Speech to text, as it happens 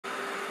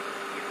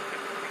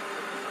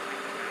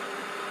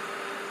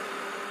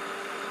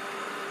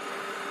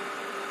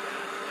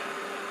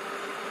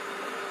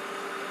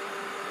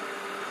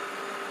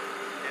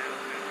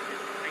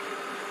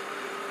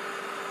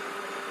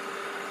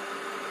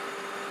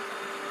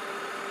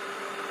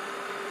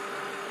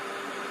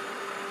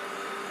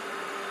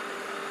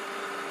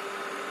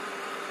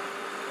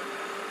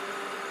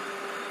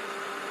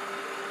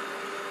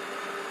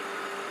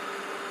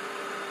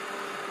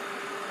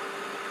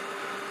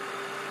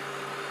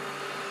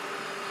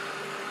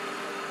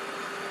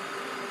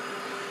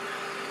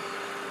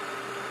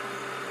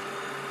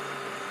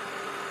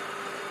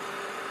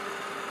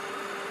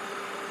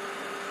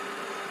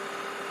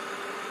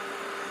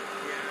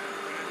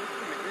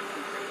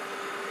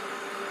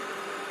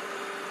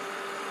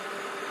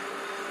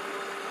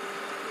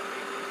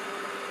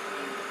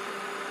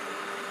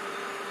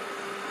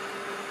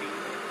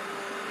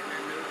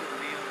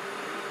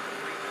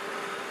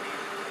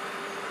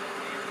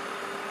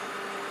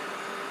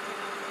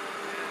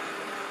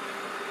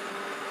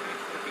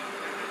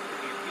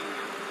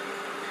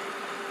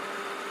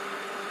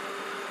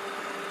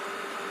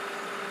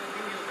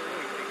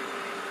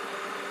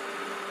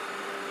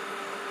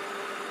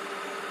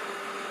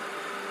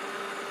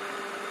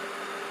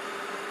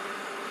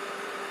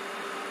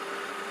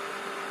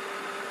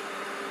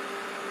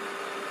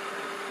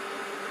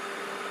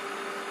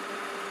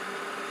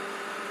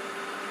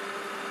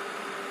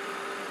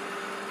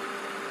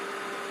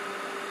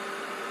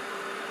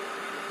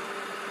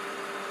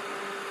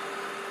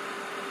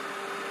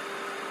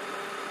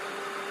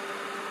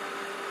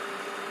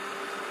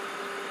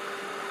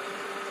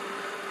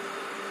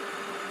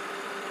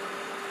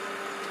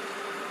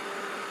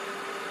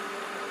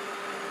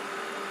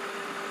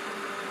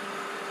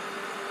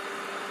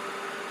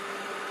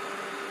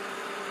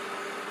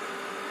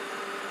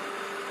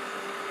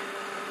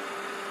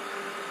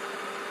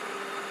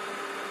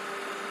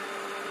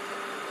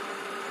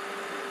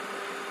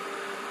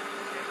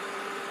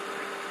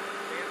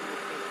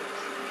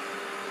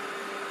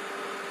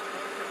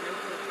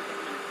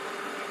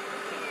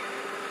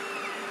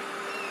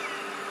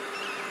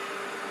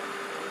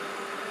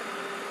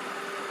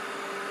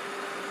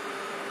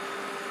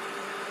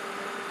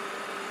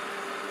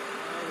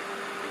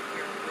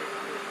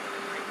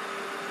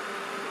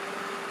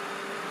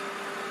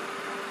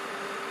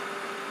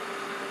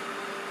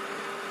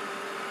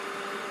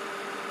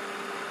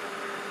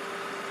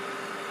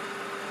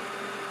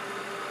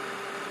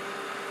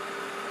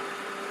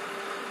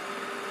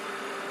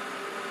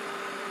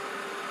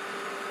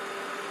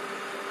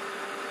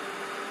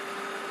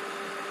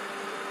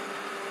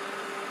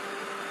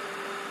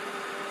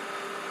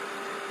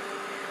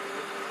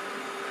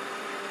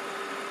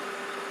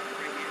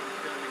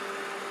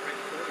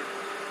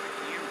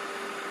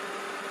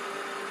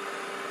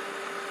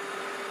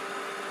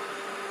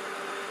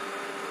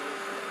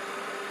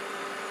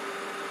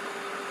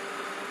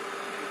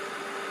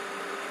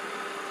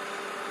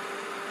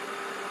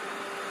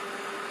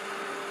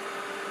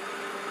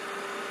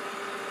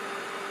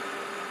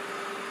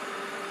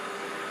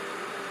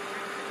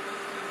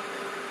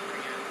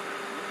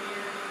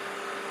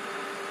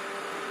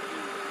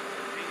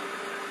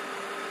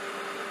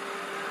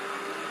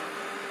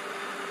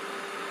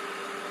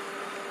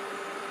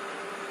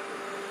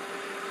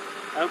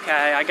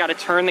Okay, I gotta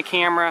turn the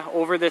camera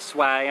over this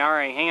way.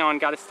 Alright, hang on,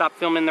 gotta stop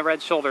filming the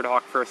red-shouldered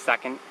hawk for a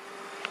second.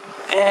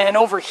 And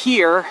over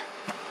here,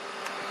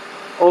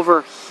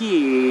 where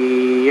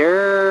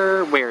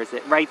is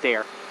it? Right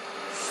there.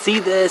 See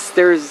this?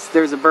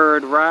 There's a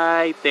bird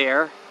right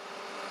there.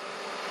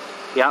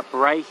 Yep,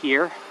 right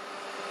here.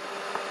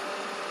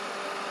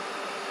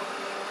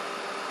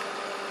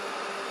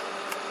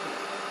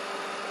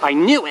 I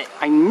knew it!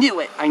 I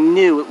knew it! I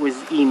knew it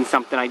was eating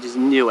something, I just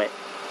knew it.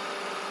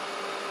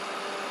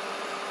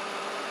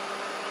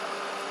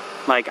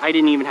 Like, I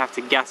didn't even have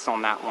to guess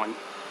on that one.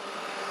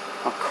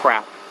 Oh,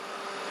 crap.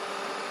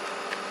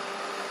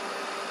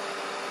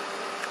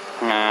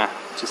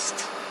 Just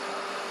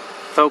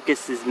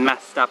focus is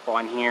messed up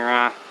on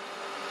here.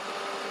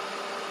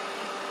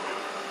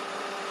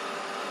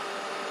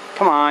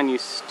 Come on, you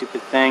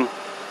stupid thing.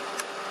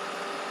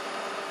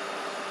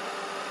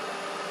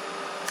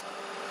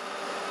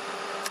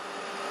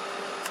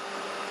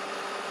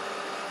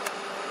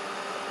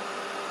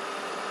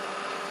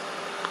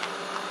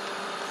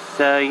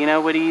 So, you know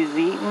what he's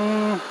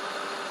eating?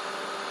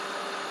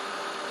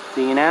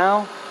 Do you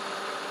know?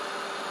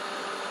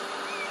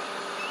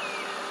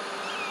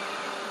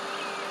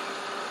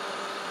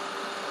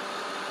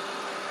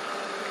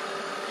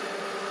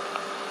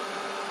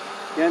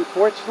 Yeah,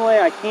 unfortunately,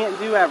 I can't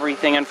do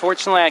everything.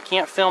 Unfortunately, I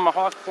can't film a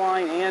hawk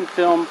flying and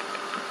film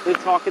this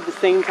hawk at the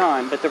same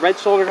time. But the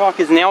red-shouldered hawk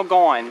is now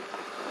gone.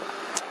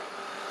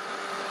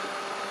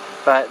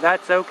 But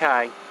that's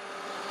okay.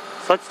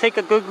 So let's take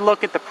a good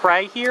look at the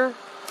prey here.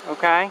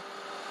 Okay.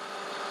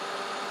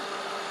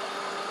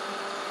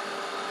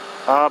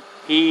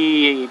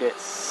 He ate it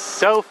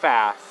so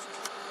fast.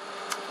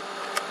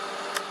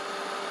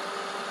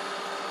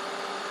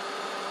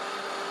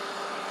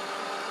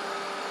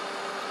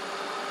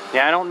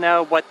 Yeah, I don't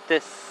know what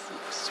this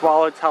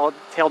swallow-tailed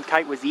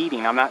kite was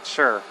eating. I'm not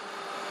sure.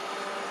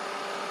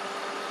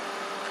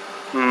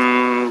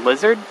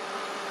 Lizard?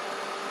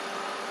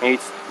 Maybe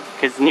it's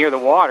because it's near the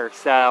water,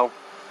 so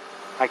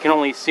I can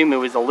only assume it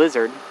was a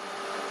lizard.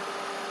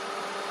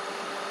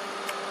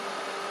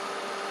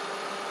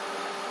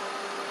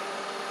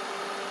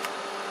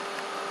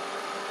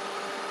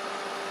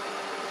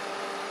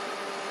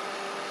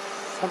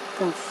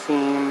 Something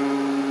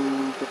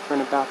seemed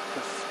different about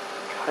this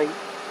kite.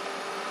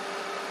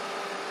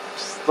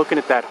 Just looking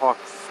at that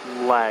hawk's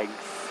legs,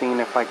 seeing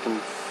if I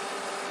can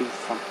see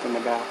something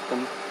about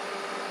them.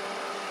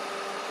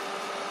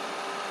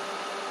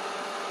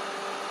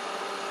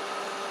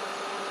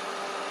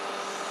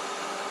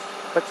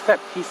 What's that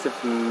piece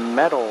of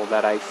metal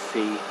that I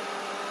see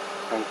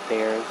right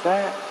there? Is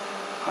that?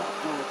 I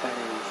don't know what that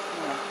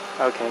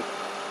is. Okay.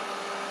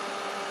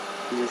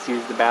 You just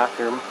use the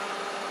bathroom.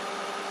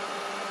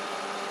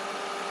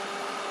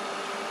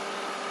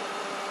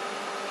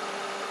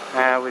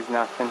 That was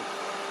nothing.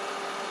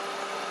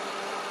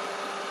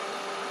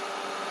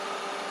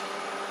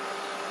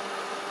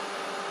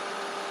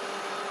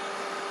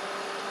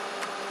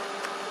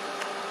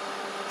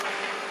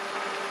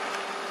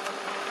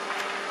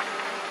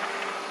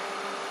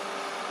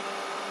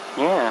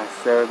 Yeah,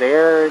 so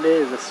there it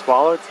is, a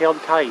swallow-tailed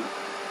kite.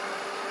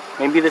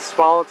 Maybe the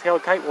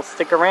swallow-tailed kite will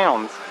stick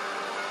around.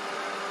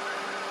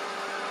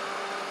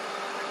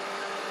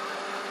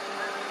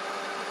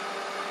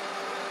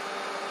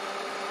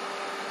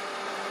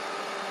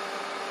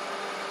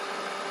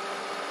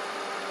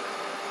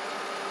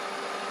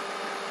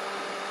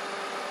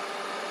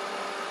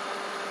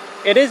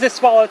 It is a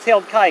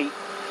swallow-tailed kite.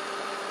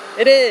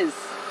 It is.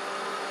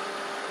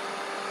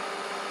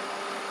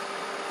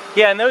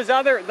 Yeah, and those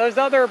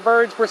other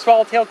birds were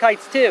swallow-tailed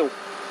kites too.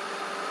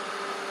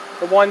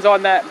 The ones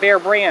on that bare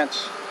branch.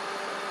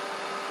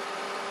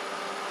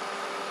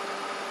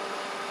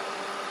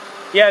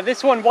 Yeah,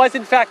 this one was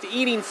in fact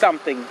eating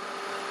something.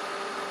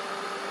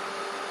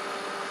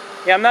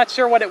 Yeah, I'm not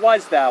sure what it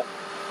was though.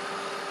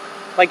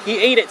 Like, he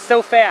ate it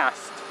so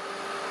fast.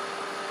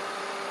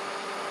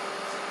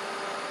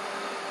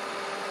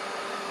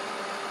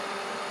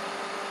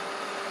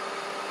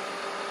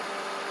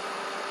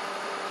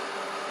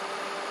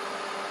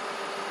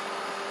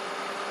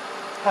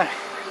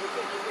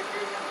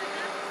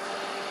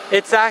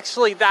 It's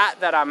actually that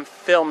I'm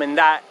filming,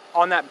 that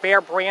on that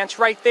bare branch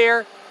right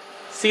there.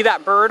 See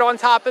that bird on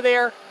top of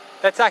there?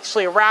 That's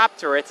actually a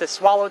raptor. It's a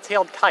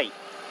swallow-tailed kite.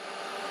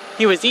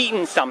 He was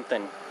eating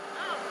something.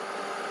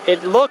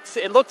 It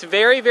looked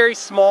very, very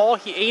small.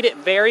 He ate it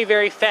very,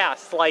 very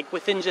fast, like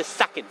within just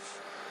seconds.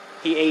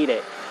 He ate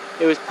it.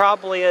 It was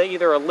probably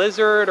either a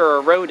lizard or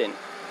a rodent.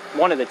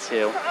 One of the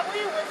two.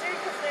 Probably a lizard,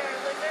 because there are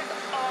lizards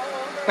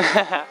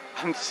all over.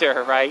 I'm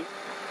sure, right?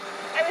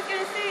 I was going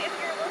to say, if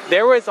you're looking...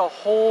 There was a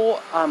whole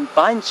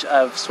bunch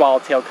of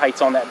swallow-tailed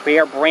kites on that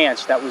bare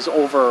branch that was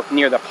over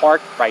near the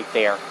park right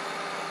there.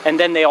 And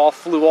then they all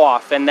flew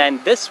off. And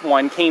then this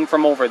one came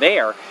from over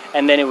there.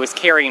 And then it was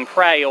carrying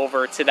prey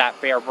over to that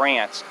bare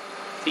branch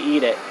to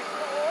eat it.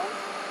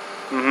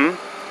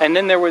 And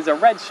then there was a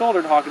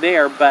red-shouldered hawk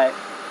there, but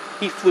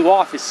he flew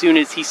off as soon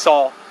as he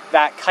saw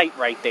that kite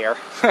right there.